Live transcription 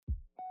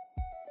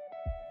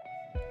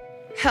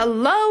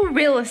Hello,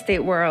 real estate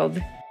world.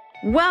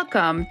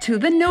 Welcome to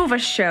the Nova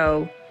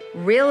Show,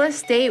 Real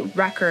Estate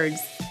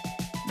Records.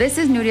 This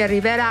is Nuria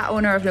Rivera,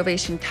 owner of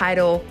Novation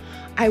Title.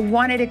 I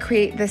wanted to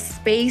create the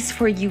space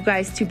for you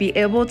guys to be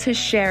able to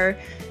share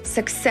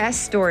success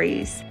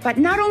stories, but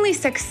not only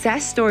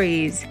success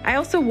stories. I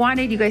also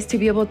wanted you guys to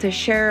be able to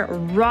share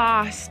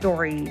raw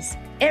stories.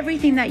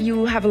 Everything that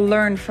you have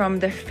learned from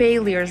the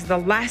failures, the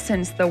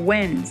lessons, the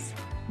wins.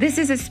 This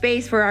is a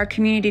space for our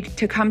community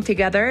to come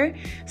together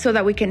so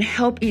that we can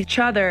help each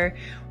other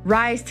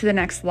rise to the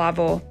next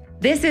level.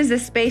 This is a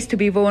space to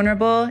be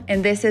vulnerable,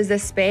 and this is a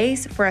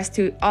space for us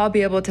to all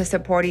be able to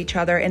support each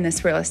other in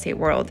this real estate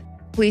world.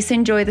 Please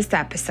enjoy this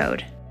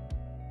episode.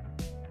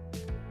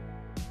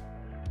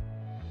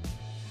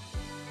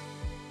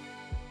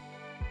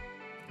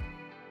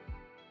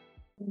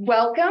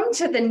 Welcome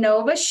to the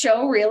Nova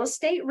Show Real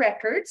Estate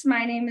Records.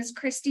 My name is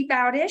Kristi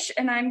Bowdish,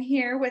 and I'm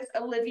here with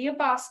Olivia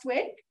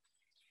Bostwick.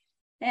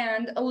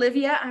 And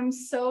Olivia, I'm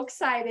so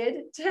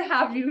excited to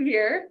have you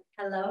here.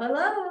 Hello.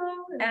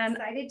 I'm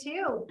excited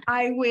too.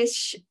 I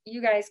wish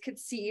you guys could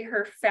see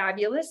her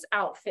fabulous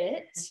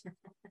outfit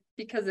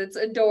because it's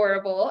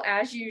adorable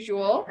as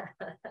usual.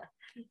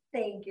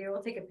 Thank you.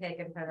 We'll take a pic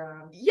and put her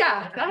on.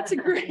 Yeah, that's a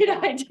great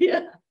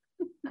idea.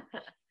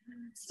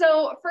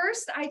 So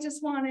first, I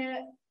just want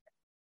to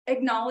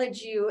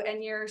acknowledge you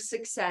and your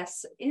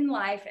success in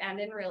life and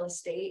in real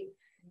estate.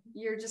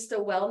 You're just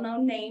a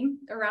well-known name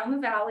around the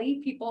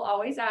valley. People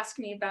always ask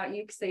me about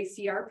you because they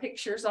see our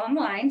pictures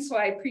online. So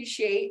I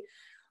appreciate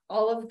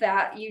all of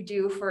that you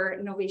do for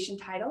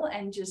Novation Title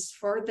and just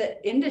for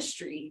the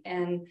industry.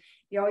 And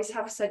you always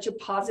have such a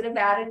positive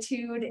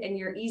attitude, and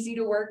you're easy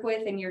to work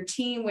with, and your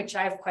team, which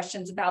I have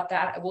questions about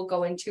that I will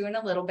go into in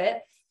a little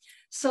bit.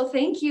 So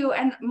thank you.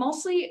 And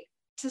mostly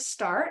to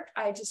start,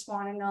 I just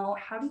want to know,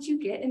 how did you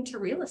get into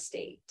real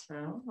estate?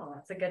 Oh,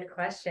 that's a good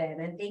question.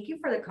 And thank you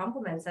for the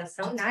compliments. That's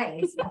so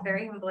nice. It's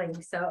very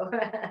humbling. So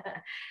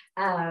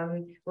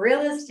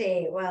real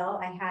estate. Well,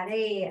 I had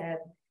a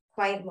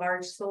quite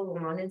large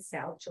salon in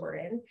South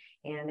Jordan,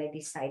 and I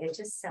decided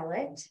to sell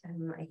it.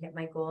 I hit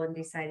my goal and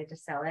decided to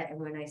sell it. And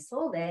when I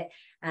sold it,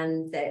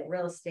 the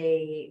real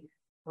estate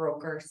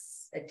broker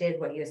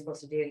did what he was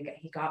supposed to do.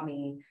 He got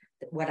me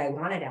what I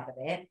wanted out of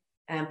it.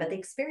 But the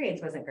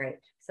experience wasn't great.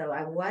 So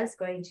I was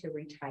going to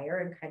retire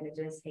and kind of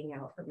just hang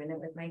out for a minute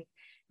with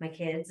my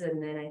kids.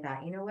 And then I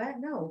thought, you know what?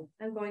 No,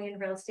 I'm going into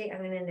real estate.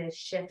 I'm going to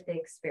shift the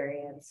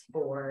experience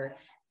for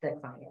the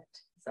client.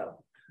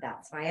 So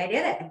that's why I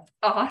did it.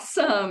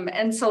 Awesome.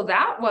 And so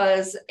that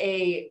was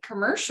a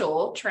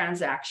commercial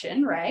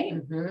transaction, right?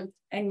 Mm-hmm.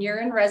 And you're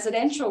in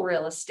residential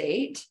real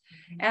estate.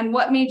 And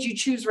what made you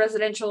choose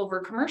residential over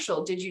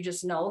commercial? Did you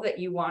just know that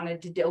you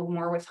wanted to deal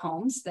more with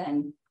homes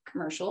than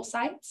commercial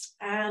sites?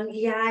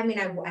 Yeah, I mean,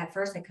 at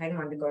first I kind of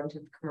wanted to go into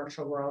the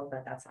commercial world,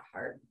 but that's a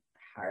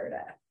hard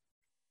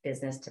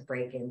business to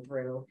break in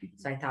through.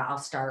 So I thought I'll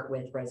start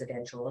with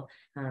residential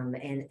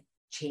and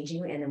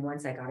changing. And then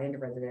once I got into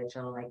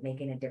residential, like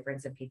making a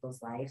difference in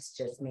people's lives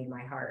just made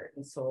my heart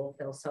and soul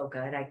feel so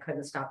good. I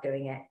couldn't stop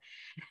doing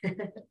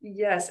it.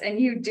 Yes, and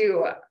you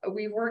do.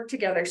 We work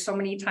together so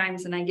many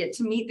times, and I get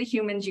to meet the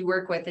humans you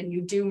work with, and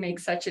you do make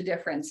such a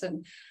difference.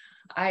 And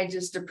I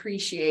just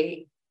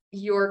appreciate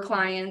your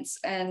clients,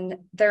 and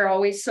they're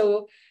always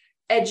so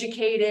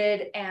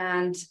educated,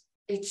 and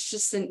it's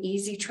just an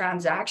easy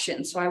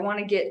transaction. So I want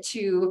to get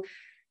to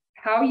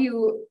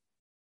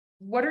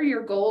what are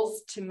your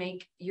goals to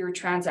make your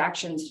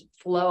transactions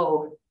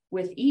flow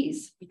with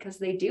ease? Because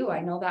they do. I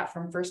know that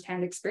from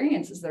firsthand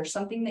experience. Is there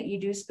something that you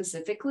do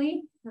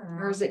specifically,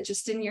 or is it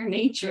just in your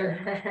nature?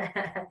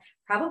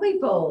 Probably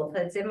both.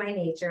 It's in my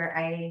nature.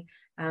 I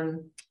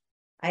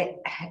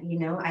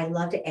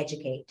love to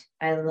educate.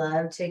 I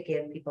love to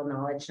give people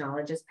knowledge.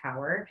 Knowledge is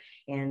power,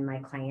 and my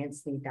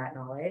clients need that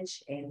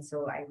knowledge. And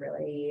so I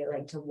really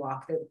like to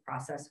walk through the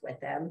process with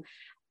them.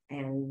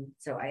 And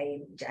so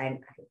I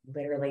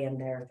literally am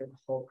there through the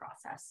whole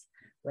process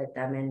with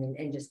them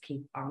and just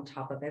keep on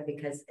top of it,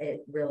 because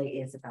it really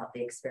is about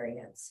the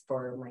experience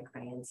for my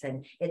clients.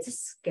 And it's a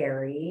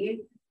scary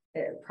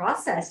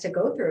process to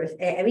go through.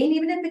 I mean,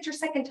 even if it's your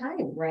second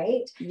time,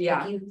 right? Yeah.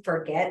 Like, you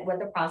forget what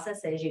the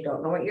process is. You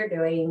don't know what you're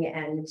doing.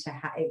 And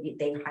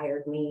they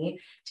hired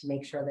me to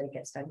make sure that it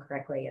gets done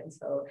correctly. And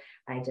so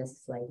I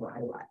just I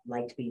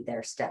like to be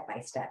there step by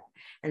step.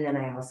 And then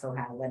I also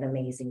have an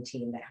amazing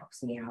team that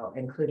helps me out,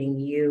 including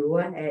you,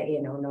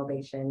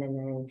 Novation, and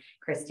then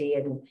Kristi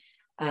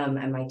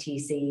and my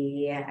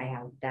TC. I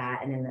have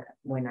that. And then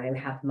when I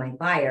have my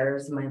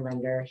buyers, my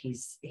lender,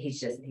 he's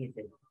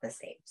the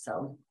same.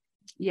 So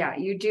yeah,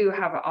 you do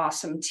have an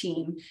awesome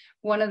team.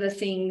 One of the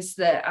things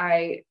that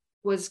I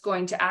was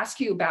going to ask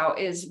you about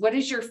is, what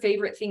is your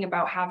favorite thing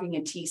about having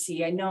a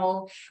TC? I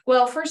know,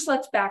 well, first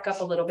let's back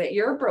up a little bit.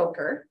 You're a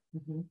broker,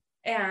 mm-hmm.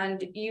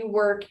 and you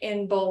work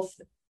in both,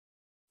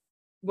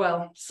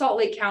 Salt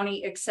Lake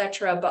County,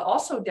 etc., but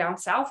also down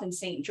south in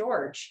St.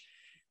 George.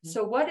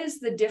 So what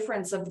is the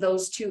difference of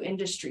those two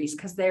industries?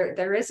 Because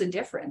there is a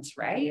difference,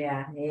 right?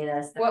 Yeah,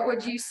 yes. What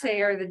would you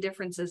say are the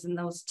differences in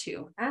those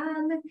two?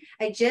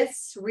 I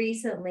just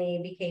recently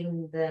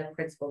became the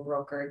principal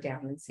broker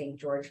down in St.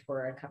 George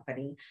for a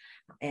company,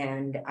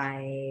 and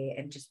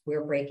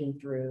we're breaking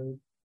through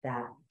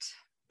that,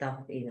 the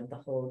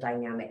whole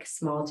dynamic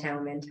small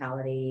town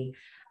mentality.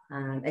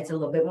 It's a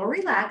little bit more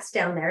relaxed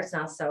down there. It's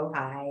not so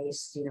high,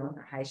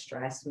 high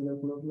stress,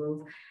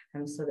 move.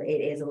 So it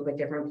is a little bit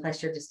different.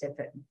 Plus, you're just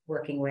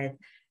working with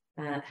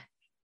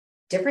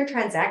different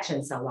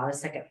transactions, so a lot of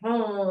second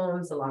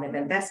homes, a lot of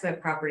investment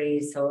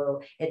properties.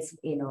 So it's,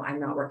 I'm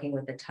not working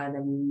with a ton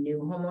of new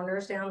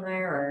homeowners down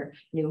there or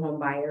new home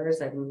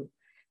buyers. I'm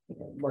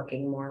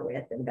working more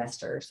with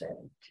investors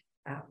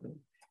and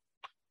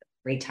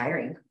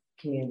retiring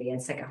community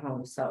and second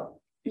homes. So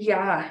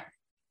yeah,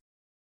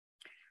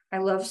 I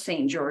love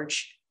St.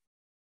 George.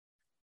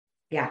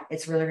 Yeah,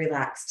 it's really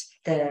relaxed.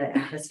 The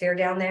atmosphere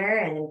down there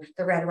and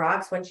the red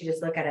rocks, once you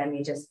just look at them,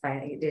 you just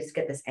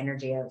get this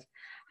energy of,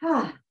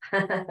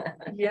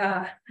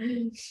 yeah.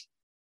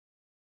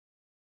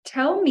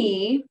 Tell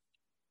me,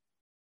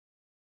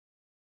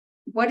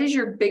 what is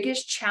your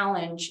biggest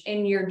challenge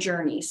in your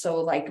journey?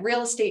 So like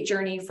real estate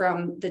journey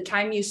from the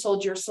time you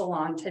sold your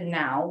salon to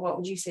now, what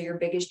would you say your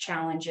biggest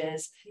challenge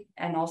is?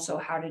 And also,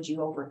 how did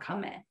you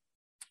overcome it?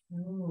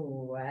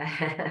 Ooh,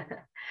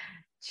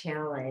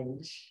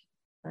 challenge.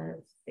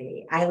 Let's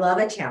see. I love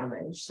a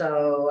challenge.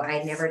 So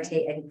I never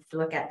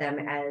look at them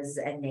as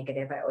a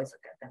negative. I always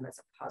look at them as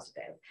a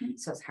positive.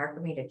 So it's hard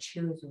for me to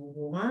choose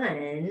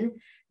one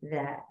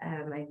that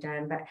I've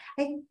done. But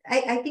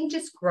I think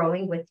just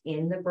growing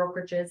within the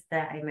brokerages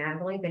that I'm at,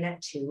 I've only been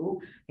at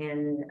 2.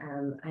 And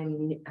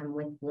I'm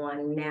with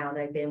one now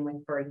that I've been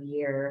with for a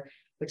year,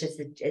 which is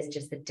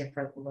just a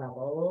different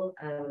level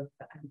of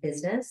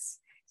business.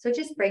 So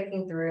just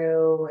breaking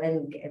through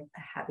and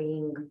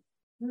having,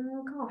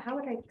 how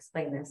would I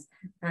explain this?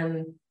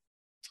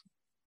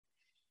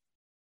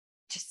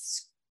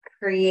 Just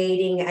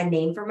creating a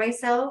name for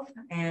myself,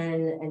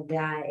 and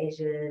that is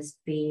just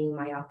being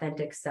my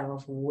authentic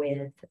self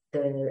with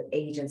the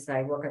agents that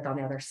I work with on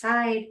the other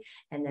side,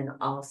 and then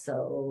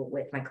also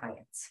with my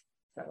clients.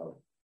 So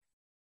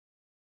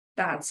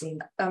that's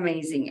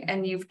amazing,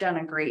 and you've done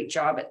a great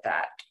job at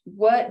that.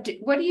 What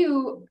do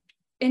you,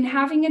 in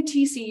having a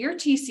TC, your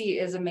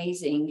TC is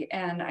amazing,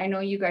 and I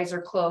know you guys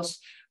are close.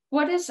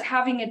 What does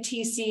having a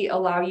TC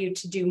allow you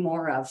to do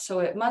more of? So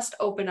it must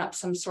open up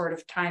some sort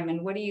of time.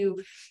 And what do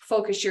you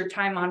focus your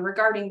time on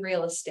regarding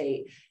real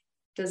estate?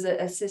 Does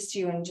it assist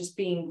you in just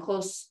being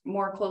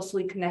more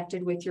closely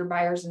connected with your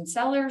buyers and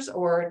sellers,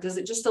 or does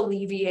it just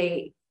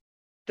alleviate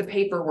the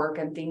paperwork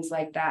and things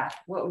like that?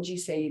 What would you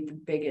say the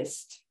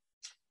biggest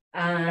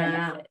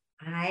benefit?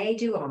 I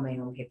do all my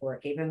own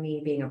paperwork, even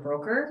me being a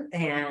broker,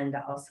 and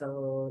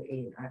also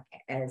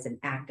as an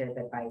active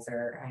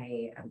advisor,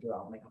 I do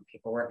all my own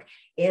paperwork.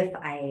 If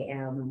I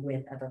am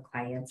with other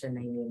clients and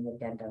they need an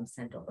addendum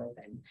sent over,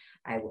 then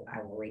I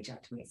will reach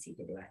out to my C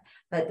to do it.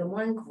 But the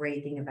one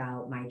great thing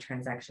about my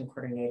transaction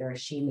coordinator,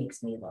 she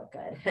makes me look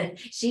good.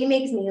 She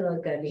makes me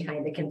look good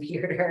behind the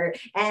computer,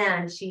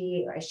 and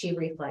she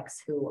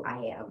reflects who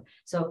I am.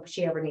 So if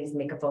she ever needs to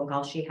make a phone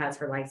call, she has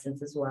her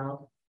license as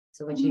well.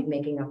 So when she's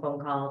making a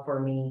phone call for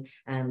me,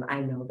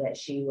 I know that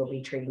she will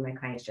be treating my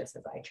clients just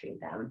as I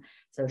treat them.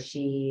 So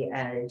she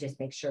just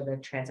makes sure the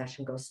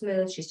transaction goes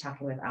smooth. She's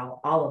talking with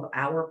all of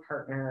our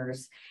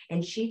partners,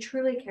 and she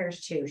truly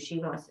cares too. She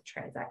wants the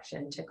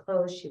transaction to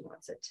close. She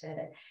wants it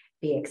to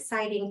be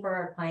exciting for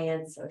our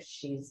clients. So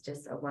she's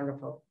just a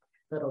wonderful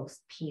little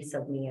piece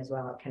of me as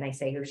well. Can I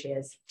say who she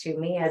is to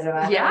me as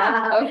well?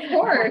 Yeah, of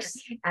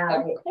course.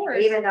 Of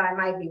course. Even though I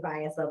might be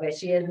biased a little bit,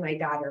 she is my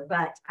daughter,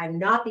 but I'm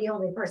not the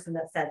only person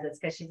that says this,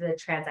 because she's a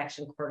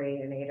transaction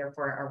coordinator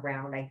for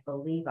around, I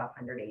believe,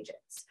 100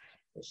 agents.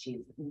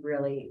 She's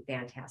really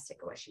fantastic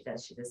at what she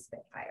does. She's a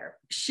spitfire.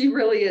 She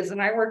really is. And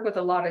I work with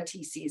a lot of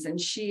TCs, and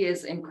she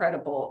is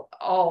incredible.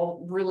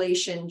 All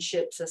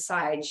relationships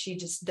aside, she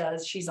just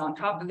does. She's on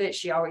top of it.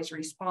 She always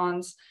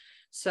responds.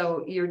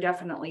 So you're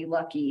definitely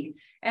lucky.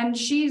 And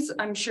she's,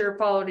 I'm sure,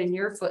 followed in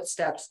your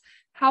footsteps.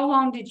 How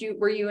long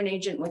were you an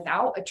agent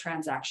without a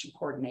transaction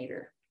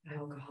coordinator?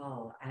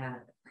 Oh,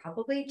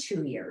 probably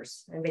 2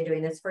 years. I've been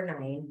doing this for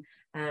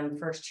 9.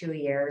 First 2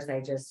 years, I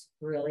just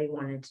really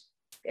wanted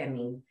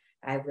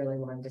I really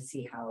wanted to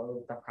see how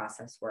the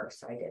process works.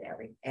 So I did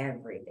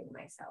everything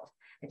myself.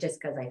 And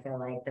just because I feel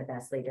like the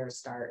best leaders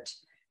start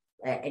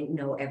and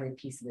know every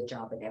piece of the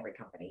job in every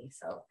company.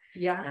 So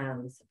yeah,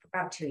 so for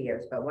about 2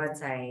 years. But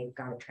once I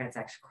got a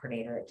transaction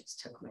coordinator, it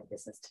just took my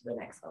business to the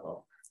next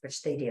level,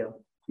 which they do.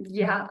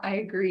 Yeah, I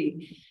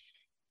agree.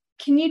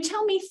 Can you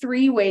tell me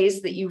 3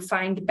 ways that you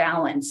find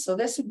balance? So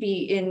this would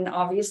be in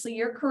obviously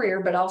your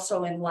career, but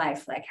also in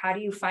life. Like, how do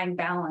you find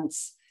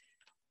balance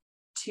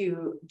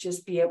to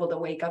just be able to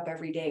wake up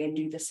every day and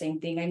do the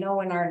same thing? I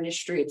know in our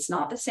industry, it's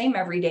not the same.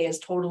 Every day is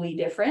totally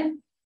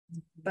different.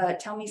 But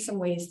tell me some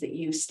ways that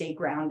you stay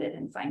grounded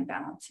and find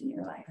balance in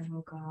your life.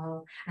 Oh,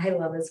 God, I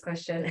love this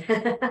question.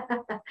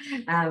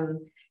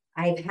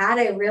 I've had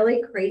a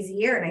really crazy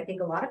year, and I think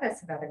a lot of us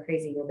have had a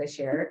crazy year this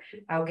year.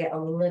 I'll get a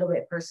little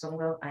bit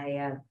personal.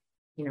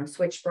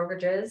 switched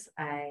brokerages.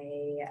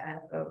 I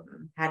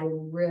had a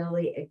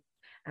really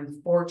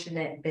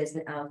unfortunate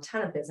business, a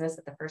ton of business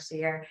at the first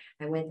year.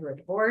 I went through a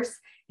divorce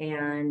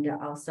and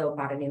also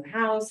bought a new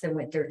house and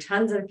went through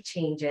tons of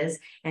changes.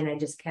 And I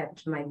just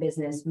kept my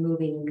business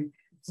moving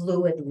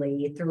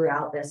fluidly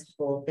throughout this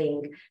whole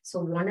thing. So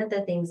one of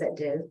the things that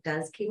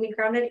does keep me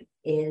grounded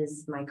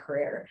is my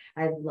career.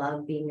 I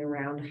love being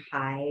around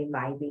high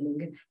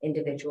vibing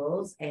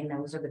individuals, and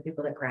those are the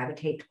people that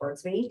gravitate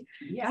towards me.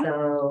 Yeah.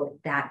 So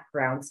that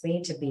grounds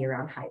me to be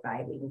around high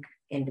vibing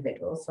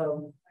individuals.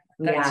 So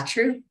that's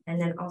true.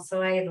 And then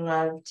also I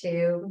love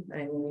to,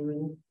 I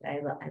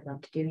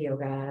love to do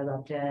yoga. I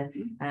love to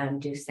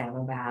do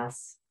sauna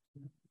baths.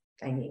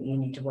 You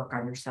need to work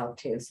on yourself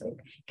too. So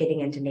getting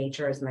into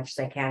nature as much as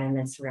I can, and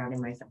then surrounding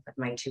myself with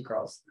my 2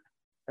 girls.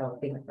 So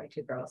being with my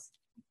 2 girls.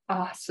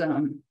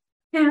 Awesome.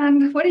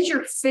 And what is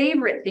your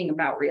favorite thing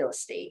about real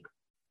estate?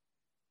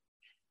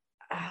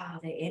 Oh,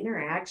 the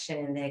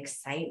interaction, the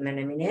excitement.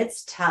 I mean,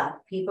 it's tough.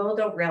 People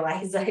don't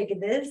realize like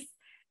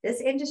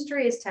this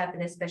industry is tough,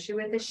 and especially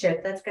with the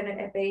shift that's going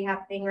to be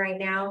happening right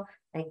now.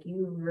 Like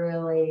you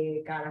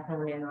really got to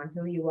hone in on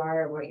who you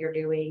are and what you're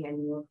doing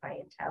and your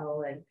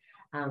clientele. And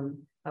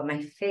but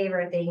my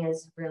favorite thing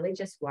is really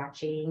just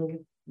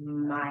watching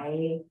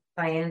my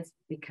clients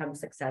become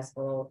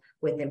successful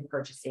with them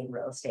purchasing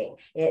real estate.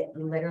 It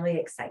literally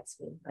excites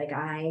me. Like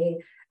I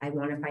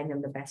want to find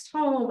them the best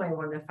home. I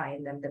want to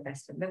find them the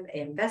best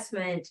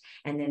investment.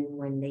 And then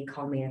when they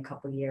call me in a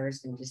couple of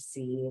years and just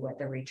see what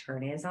the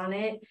return is on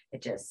it,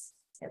 it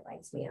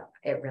lights me up.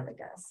 It really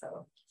does.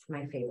 So it's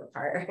my favorite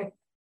part.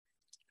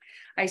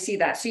 I see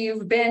that. So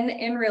you've been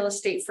in real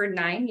estate for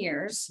 9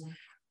 years.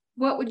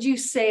 What would you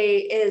say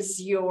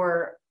is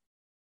your,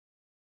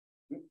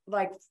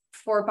 like,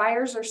 for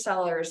buyers or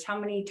sellers, how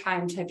many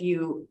times have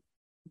you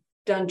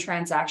done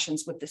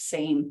transactions with the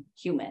same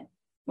human?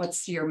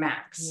 What's your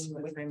max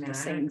with the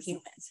same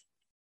human?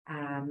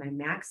 My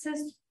max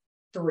is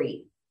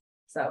 3.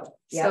 So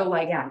sell,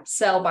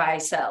 buy,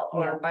 sell,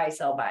 or buy,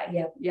 sell, buy.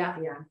 Yep. Yeah.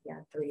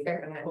 3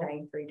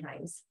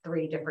 times,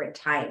 3 different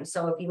times.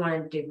 So if you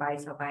want to do buy,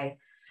 sell, buy,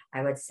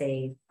 I would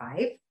say 5.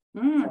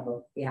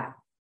 So yeah,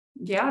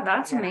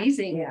 that's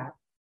amazing. Yeah.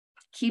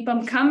 Keep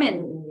them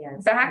coming.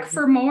 Yes. Back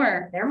for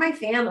more. They're my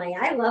family.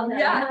 I love them.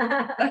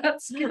 Yeah,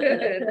 that's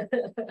good.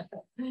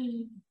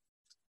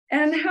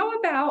 And how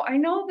about, I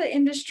know the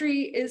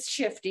industry is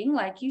shifting,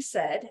 like you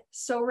said.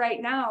 So right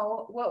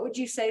now, what would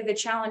you say the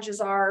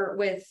challenges are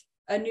with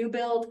a new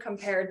build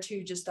compared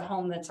to just a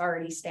home that's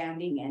already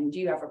standing? And do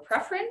you have a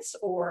preference,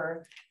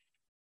 or?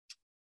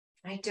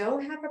 I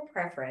don't have a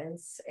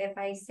preference. If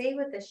I say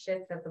with the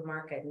shift of the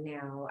market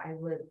now, I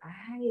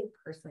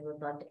personally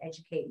would love to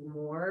educate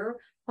more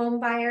home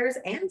buyers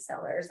and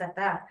sellers at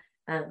that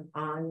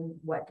on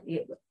what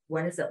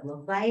does it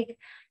look like.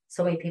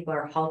 So many people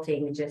are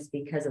halting just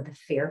because of the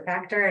fear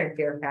factor, and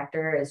fear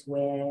factor is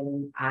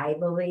when I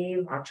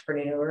believe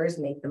entrepreneurs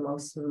make the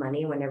most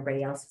money when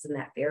everybody else is in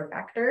that fear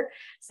factor.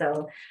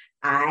 So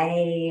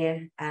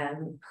I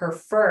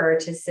prefer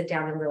to sit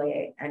down and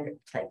really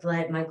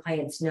let my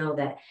clients know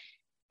that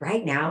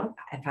right now,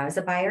 if I was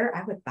a buyer,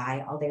 I would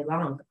buy all day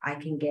long. I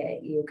can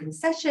get you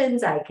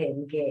concessions. I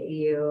can get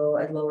you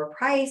a lower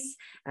price.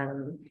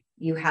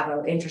 You have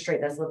an interest rate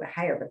that's a little bit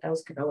higher, but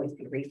those could always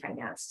be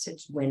refinanced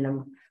when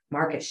the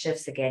market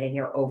shifts again and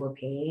you're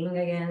overpaying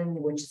again,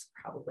 which is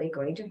probably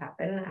going to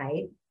happen.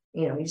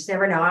 You just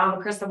never know. I don't have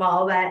a crystal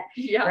ball, but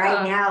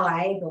right now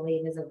I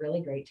believe is a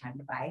really great time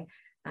to buy.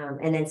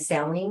 And then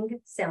selling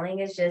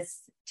is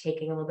just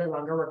taking a little bit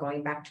longer. We're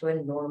going back to a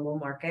normal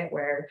market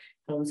where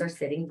homes are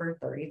sitting for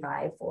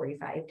 35,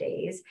 45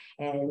 days.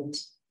 And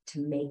to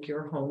make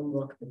your home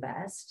look the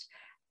best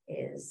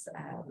is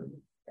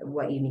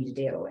what you need to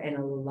do. And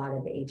a lot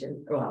of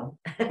agents,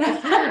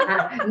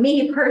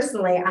 me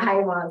personally, I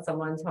want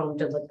someone's home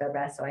to look their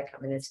best. So I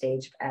come in and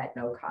stage at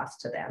no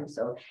cost to them.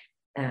 So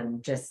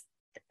just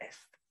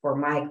for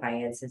my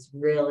clients, is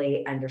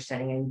really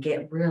understanding and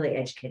get really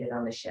educated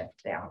on the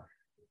shift now.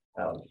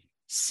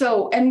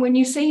 So, and when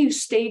you say you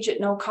stage at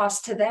no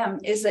cost to them,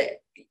 is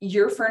it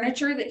your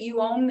furniture that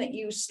you own that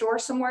you store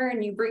somewhere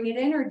and you bring it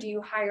in, or do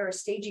you hire a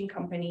staging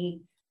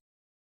company?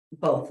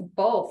 Both,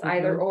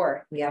 either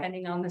or,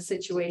 depending on the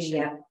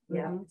situation.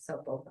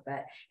 So both of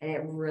it. And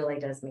it really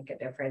does make a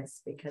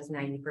difference because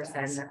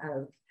 90%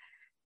 of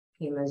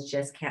humans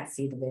just can't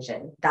see the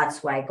vision.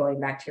 That's why, going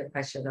back to your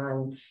question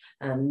on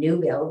new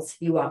builds,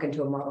 you walk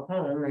into a model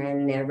home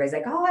and everybody's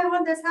like, oh, I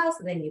want this house.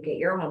 And then you get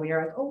your home and you're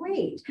like, oh,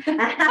 wait.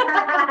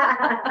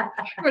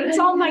 But it's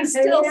all my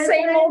still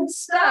same old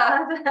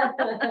stuff.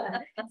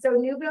 So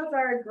new builds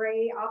are a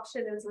great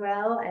option as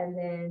well. And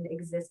then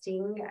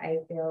existing, I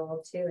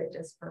feel too, it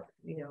just,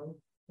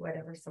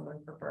 whatever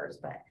someone prefers.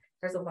 But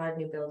there's a lot of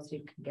new builds you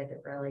can get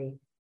it really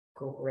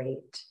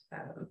great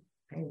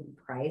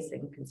price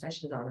and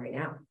concessions on right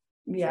now.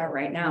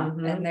 Right now.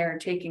 And they're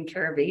taking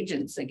care of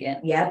agents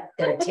again. Yep,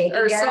 they're taking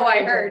or care so of I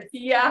agents. heard.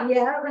 Yeah.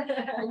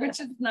 Which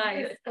is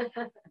nice.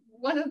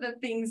 one of the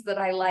things that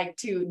I like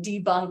to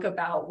debunk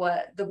about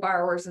what the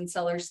borrowers and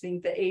sellers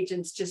think, the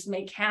agents just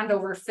make hand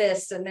over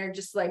fist and they're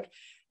just like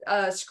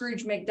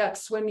Scrooge McDuck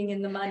swimming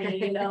in the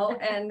money,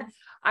 and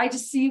I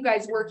just see you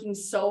guys working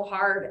so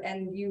hard,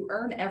 and you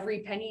earn every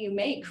penny you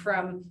make,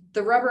 from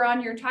the rubber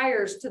on your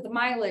tires to the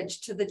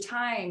mileage to the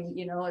time.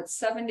 It's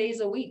 7 days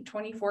a week,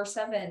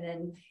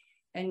 24/7,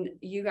 and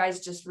you guys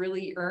just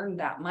really earn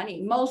that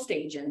money. Most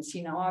agents,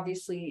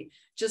 obviously,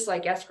 just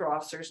like escrow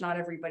officers, not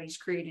everybody's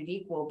created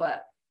equal,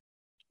 but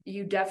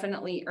you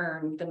definitely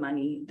earn the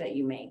money that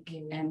you make.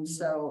 And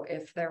so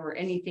if there were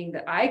anything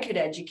that I could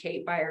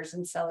educate buyers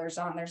and sellers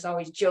on, there's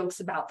always jokes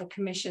about the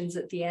commissions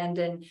at the end,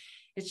 and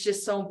it's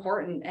just so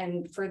important.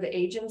 And for the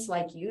agents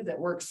like you that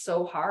work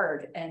so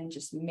hard and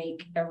just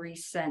make every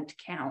cent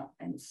count.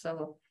 And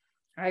so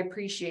I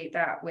appreciate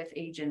that with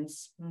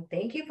agents.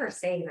 Thank you for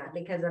saying that,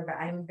 because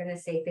I'm going to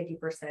say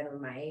 50% of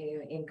my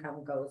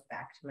income goes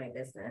back to my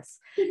business.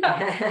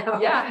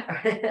 Yeah.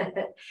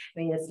 I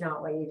mean, it's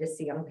not what you just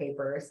see on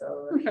paper.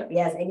 So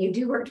yes, and you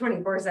do work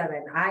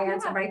 24/7. I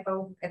answer my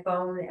phone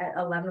at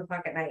 11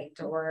 o'clock at night,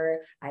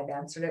 or I've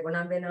answered it when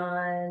I've been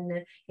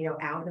on,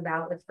 out and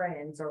about with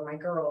friends or my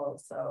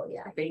girls. So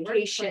yeah,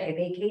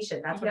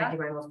 vacation. That's when I do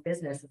my most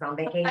business, is on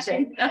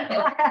vacation.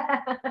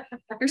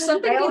 There's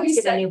something I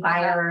always get a new said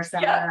buyer or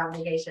seller on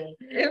vacation.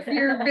 If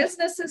your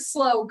business is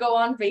slow, go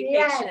on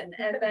vacation,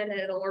 and then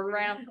it'll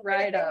ramp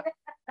right up.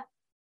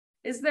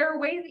 Is there a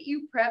way that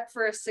you prep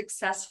for a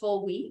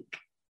successful week?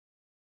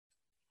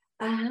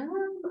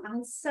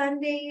 On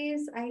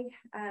Sundays, I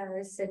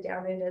sit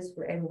down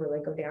and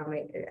really go down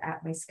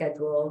my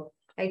schedule.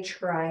 I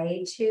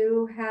try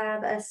to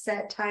have a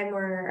set time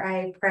where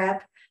I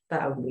prep,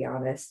 but I'll be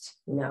honest,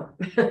 no.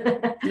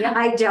 Yeah.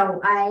 I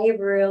don't. I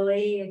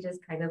really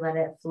just kind of let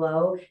it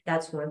flow.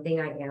 That's one thing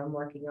I am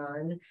working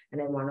on,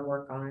 and I want to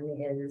work on,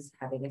 is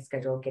having a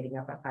schedule, getting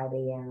up at 5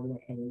 a.m.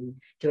 and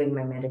doing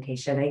my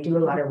meditation. I do a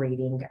lot of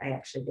reading. I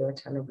actually do a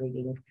ton of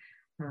reading.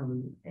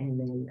 And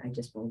then I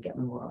just want to get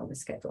more on the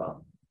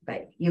schedule.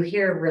 But you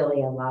hear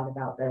really a lot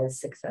about the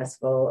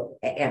successful,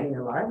 I mean,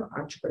 a lot of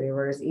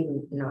entrepreneurs,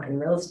 even not in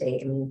real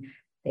estate, I mean,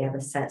 they have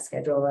a set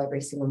schedule every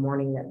single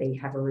morning, that they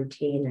have a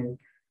routine, and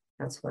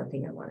that's one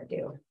thing I want to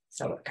do.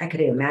 So I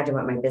could imagine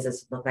what my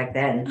business would look like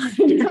then.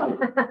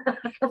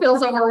 It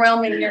feels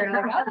overwhelming. You're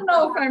like, I don't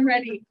know if I'm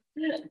ready.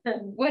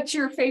 What's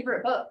your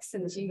favorite book?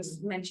 Since you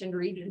mentioned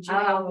reading, do you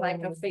have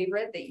like a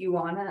favorite that you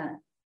want to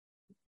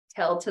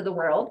tell to the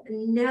world?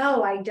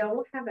 No, I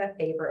don't have a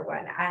favorite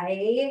one.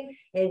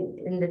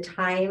 In the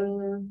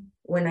time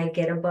when I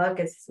get a book,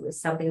 it's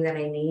something that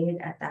I need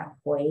at that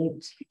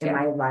point in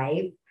my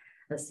life.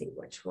 Let's see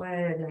which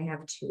one. I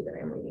have two that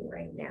I'm reading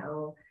right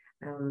now.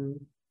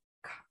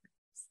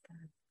 What's the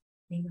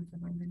name of the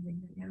one I'm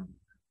reading right now?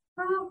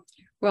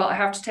 Well, I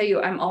have to tell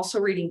you, I'm also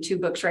reading two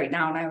books right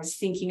now, and I was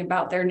thinking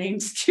about their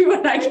names too,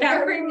 and I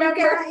can't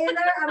remember.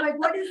 I'm like,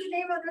 what is the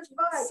name of this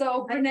book?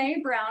 So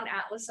Brene Brown,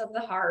 Atlas of the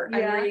Heart.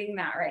 Yeah. I'm reading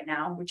that right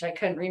now, which I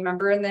couldn't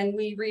remember. And then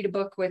we read a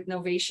book with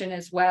Novation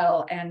as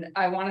well. And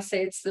I want to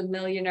say it's the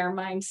Millionaire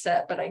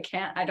Mindset, but I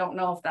don't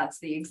know if that's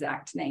the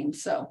exact name.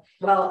 So,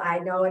 well, I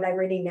know what I'm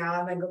reading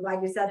now. I'm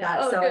glad you said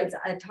that. So good. It's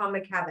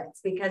Atomic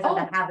Habits, because of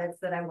the habits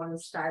that I want to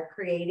start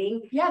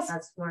creating. Yes.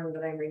 That's one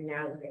that I'm reading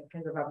now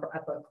because of a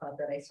book club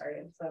that I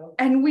started. So,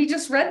 and we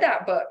just read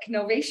that book,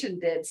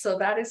 Novation did. So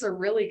that is a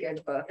really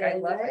good book. I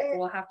love it. it.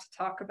 We'll have to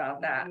talk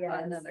about that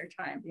another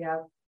time.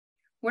 Yeah.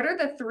 What are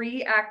the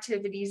 3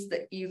 activities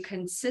that you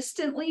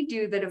consistently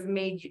do that have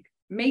made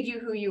you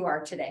who you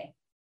are today?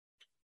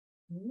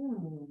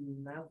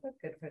 That's a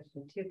good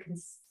question too.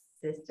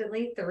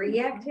 Consistently 3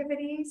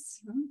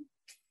 activities,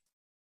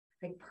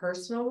 like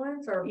personal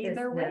ones or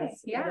Either business? way.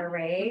 Yeah. Either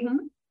way.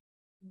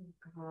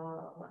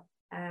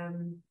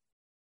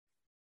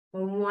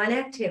 One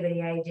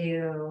activity I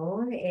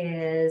do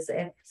is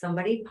if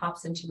somebody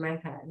pops into my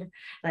head,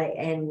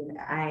 and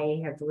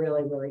I have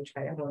really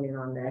tried to hone in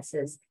on this,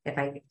 is if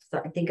I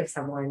think of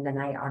someone, then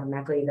I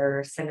automatically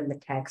either send them a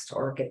text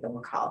or give them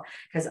a call,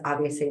 because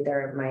obviously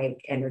they're my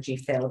energy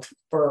field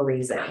for a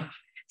reason.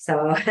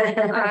 So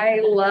I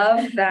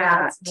love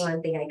that. That's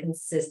one thing I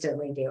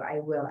consistently do. I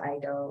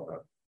don't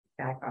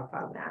back off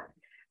on that.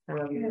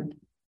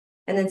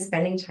 And then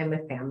spending time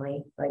with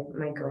family, like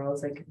my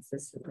girls, I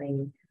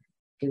consistently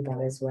do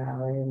that as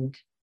well. And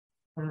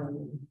I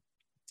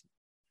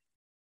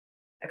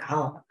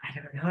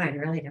don't know, I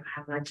really don't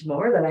have much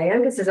more that I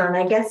emphasis on.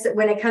 I guess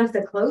when it comes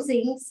to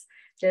closings,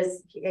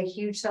 just a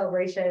huge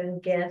celebration,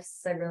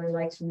 gifts, I really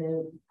like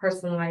to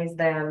personalize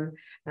them.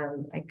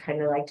 I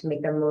kind of like to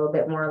make them a little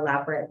bit more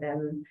elaborate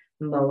than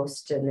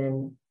most, and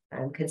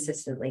then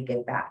consistently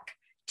give back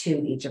to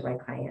each of my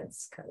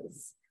clients,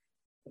 because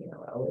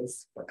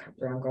always what comes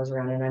around goes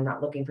around, and I'm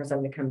not looking for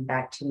something to come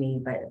back to me,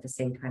 but at the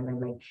same time, I'm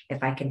like,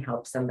 if I can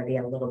help somebody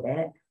a little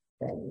bit,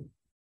 then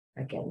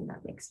again,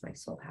 that makes my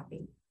soul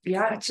happy.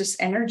 yeah, it's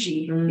just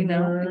energy, you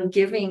know, and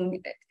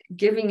giving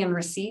and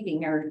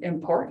receiving are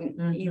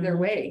important either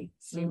way.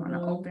 So you want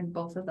to open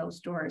both of those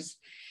doors.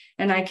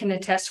 And I can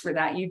attest for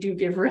that. You do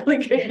give really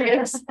good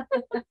gifts.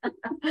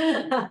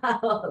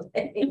 Oh,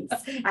 thanks.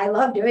 I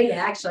love doing it,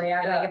 actually.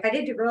 I'm like, if I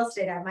did do real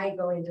estate, I might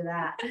go into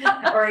that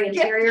or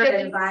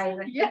interior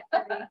design. Yeah.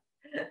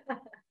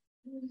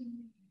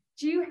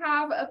 Do you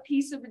have a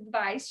piece of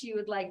advice you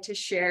would like to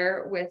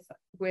share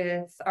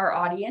with our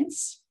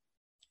audience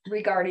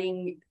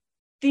regarding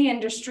the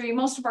industry?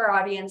 Most of our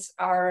audience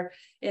are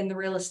in the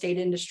real estate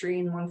industry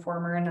in one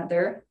form or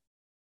another.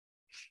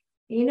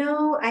 You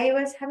know, I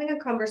was having a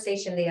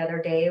conversation the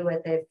other day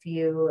with a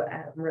few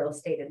real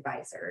estate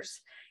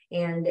advisors,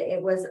 and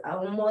it was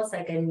almost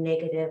like a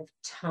negative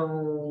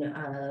tone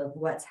of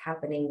what's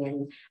happening.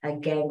 And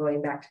again,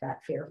 going back to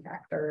that fear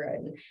factor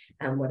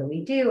and what do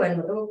we do?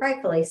 And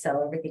rightfully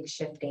so, everything's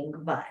shifting.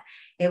 But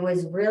it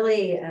was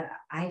really,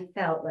 I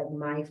felt like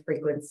my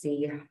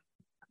frequency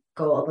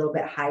go a little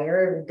bit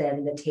higher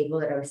than the table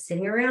that I was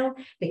sitting around,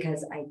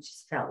 because I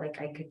just felt like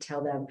I could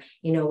tell them,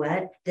 you know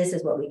what, this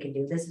is what we can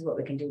do. This is what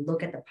we can do.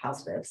 Look at the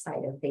positive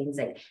side of things.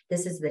 Like,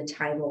 this is the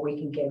time where we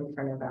can get in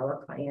front of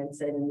our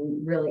clients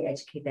and really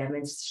educate them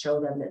and show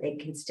them that they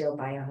can still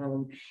buy a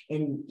home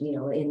in, you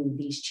know, in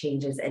these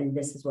changes. And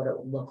this is what it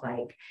will look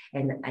like.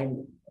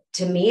 And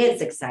to me,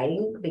 it's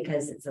exciting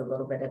because it's a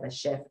little bit of a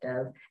shift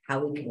of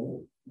how we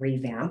can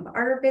revamp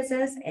our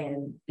business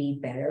and be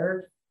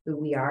better who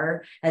we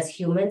are as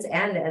humans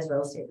and as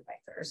real estate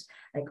advisors,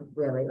 like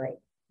really like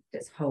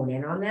just hone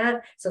in on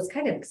that. So it's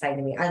kind of exciting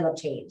to me. I love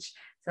change.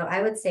 So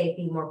I would say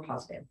be more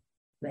positive,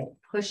 like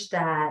push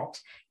that,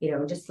 you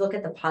know, just look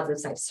at the positive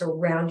side,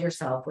 surround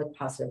yourself with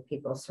positive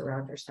people,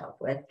 surround yourself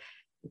with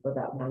people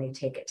that want to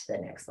take it to the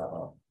next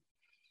level.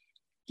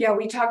 Yeah,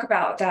 we talk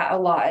about that a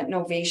lot at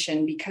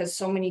Novation, because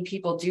so many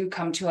people do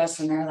come to us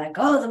and they're like,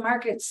 oh, the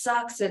market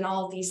sucks and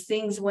all these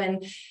things,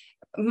 when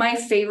my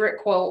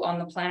favorite quote on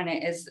the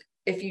planet is,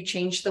 if you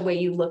change the way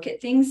you look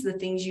at things, the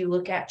things you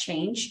look at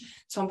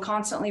change. So I'm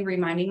constantly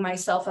reminding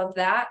myself of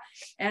that.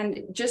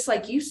 And just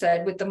like you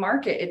said, with the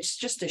market, it's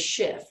just a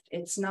shift.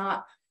 It's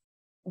not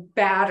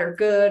bad or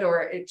good,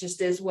 or it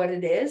just is what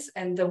it is.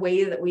 And the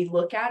way that we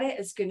look at it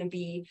is going to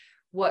be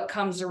what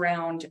comes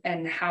around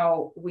and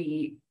how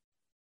we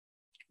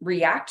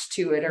react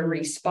to it or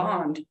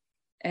respond.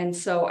 And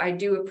so I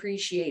do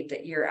appreciate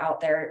that you're out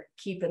there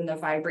keeping the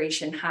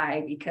vibration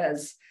high,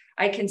 because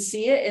I can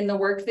see it in the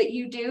work that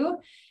you do.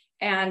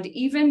 And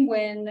even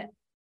when,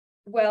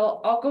 well,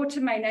 I'll go to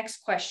my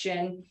next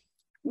question.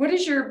 What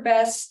is your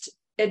best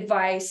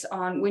advice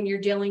on when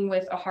you're dealing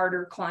with a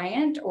harder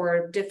client or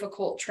a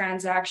difficult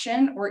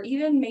transaction, or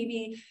even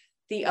maybe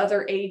the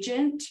other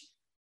agent,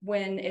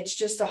 when it's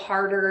just a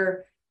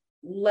harder,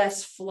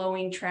 less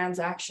flowing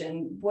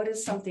transaction? What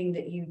is something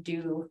that you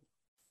do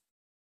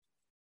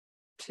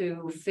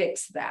to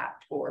fix that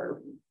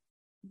or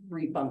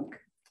rebunk?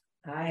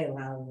 I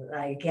love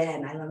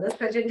this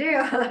question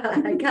too,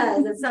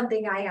 because it's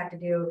something I have to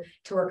do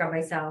to work on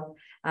myself.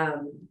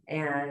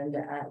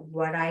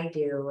 What I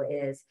do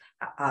is,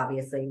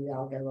 obviously we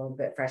all get a little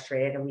bit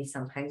frustrated, and we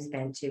sometimes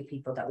vent to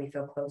people that we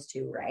feel close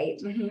to,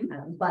 right?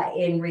 But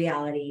in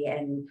reality,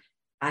 and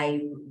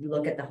I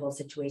look at the whole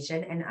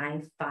situation and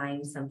I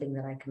find something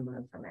that I can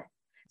learn from it.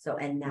 So,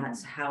 and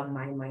that's how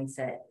my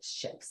mindset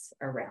shifts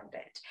around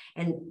it.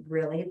 And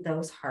really,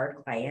 those hard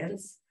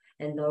clients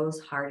and those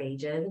hard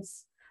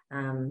agents,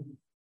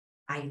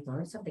 I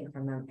learn something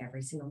from them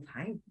every single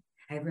time.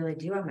 I really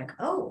do. I'm like,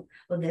 oh,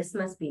 well, this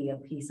must be a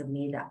piece of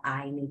me that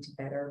I need to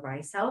better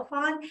myself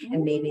on.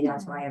 And maybe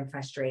that's why I'm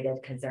frustrated,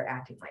 because they're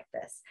acting like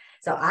this.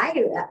 So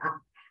I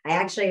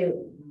actually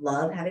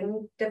love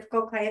having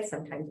difficult clients.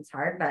 Sometimes it's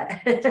hard, but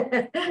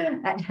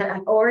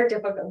or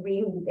difficult.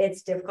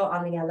 It's difficult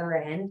on the other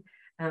end.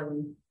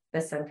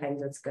 But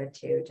sometimes it's good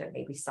too, to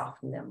maybe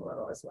soften them a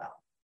little as well.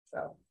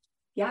 So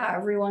yeah,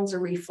 everyone's a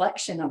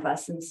reflection of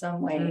us in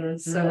some way.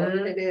 So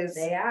it is.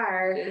 They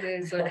are. It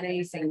is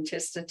amazing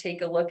just to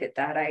take a look at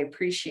that. I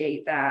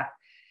appreciate that.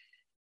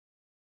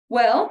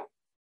 Well,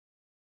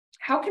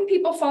 how can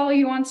people follow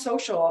you on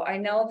social? I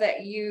know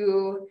that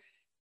you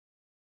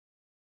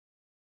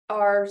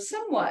are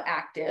somewhat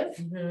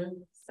active.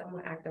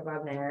 Somewhat active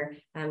on there.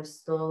 I'm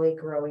slowly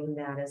growing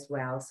that as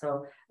well.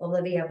 So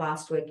Olivia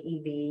Bostwick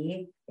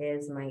EV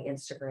is my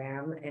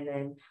Instagram. And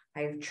then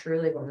I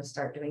truly want to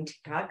start doing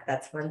TikTok.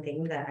 That's one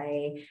thing that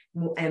I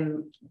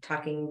am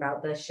talking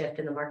about. The shift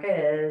in the market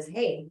is,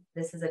 hey,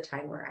 this is a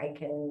time where I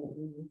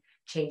can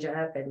change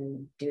up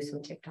and do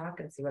some TikTok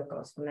and see what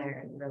goes from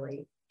there, and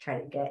really try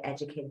to get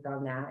educated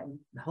on that and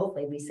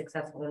hopefully be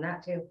successful in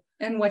that too.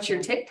 And what's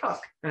your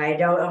TikTok? I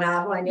don't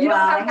have one. You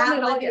I don't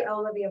have have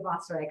Olivia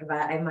Bostwick, but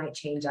I might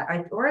change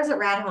that. Or is it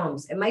Rad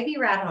Homes? It might be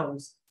Rad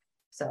Homes.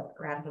 So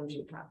Rad Homes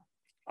Utah.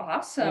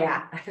 Awesome.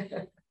 Yeah.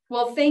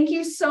 Well, thank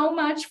you so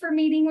much for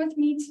meeting with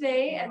me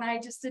today. And I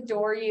just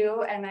adore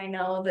you. And I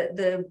know that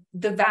the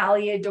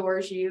Valley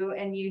adores you,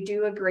 and you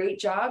do a great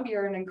job.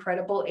 You're an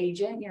incredible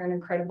agent. You're an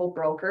incredible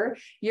broker.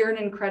 You're an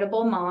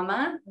incredible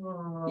mama.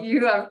 Aww.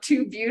 You have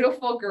 2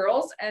 beautiful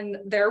girls, and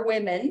they're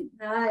women.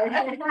 Well,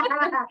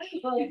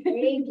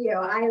 thank you.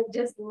 I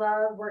just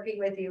love working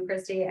with you,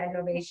 Kristi, and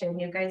Novation.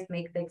 You guys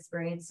make the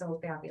experience so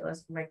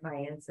fabulous for my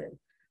clients, and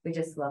we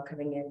just love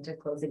coming into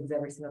closings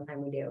every single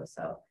time we do.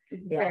 So yes.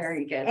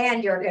 Very good.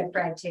 And you're a good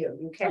friend too.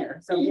 You care.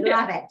 So we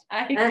love it.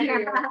 I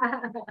do.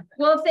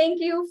 Well,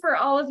 thank you for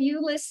all of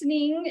you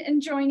listening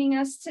and joining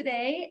us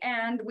today.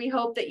 And we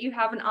hope that you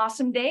have an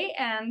awesome day.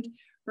 And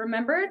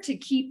remember to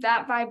keep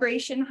that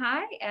vibration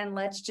high, and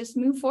let's just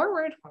move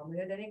forward. Call me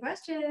with any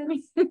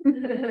questions.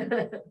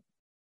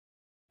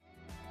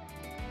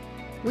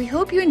 We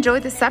hope you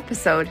enjoyed this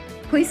episode.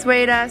 Please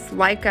rate us,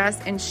 like us,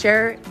 and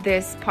share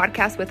this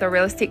podcast with our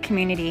real estate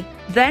community.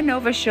 The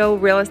Nova Show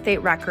Real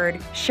Estate Record,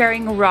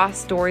 sharing raw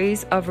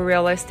stories of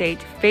real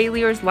estate,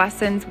 failures,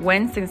 lessons,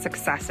 wins, and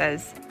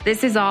successes.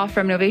 This is all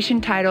from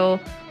Novation Title,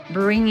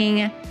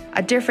 bringing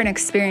a different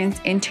experience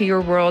into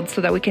your world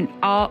so that we can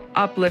all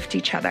uplift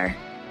each other.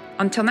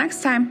 Until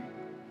next time.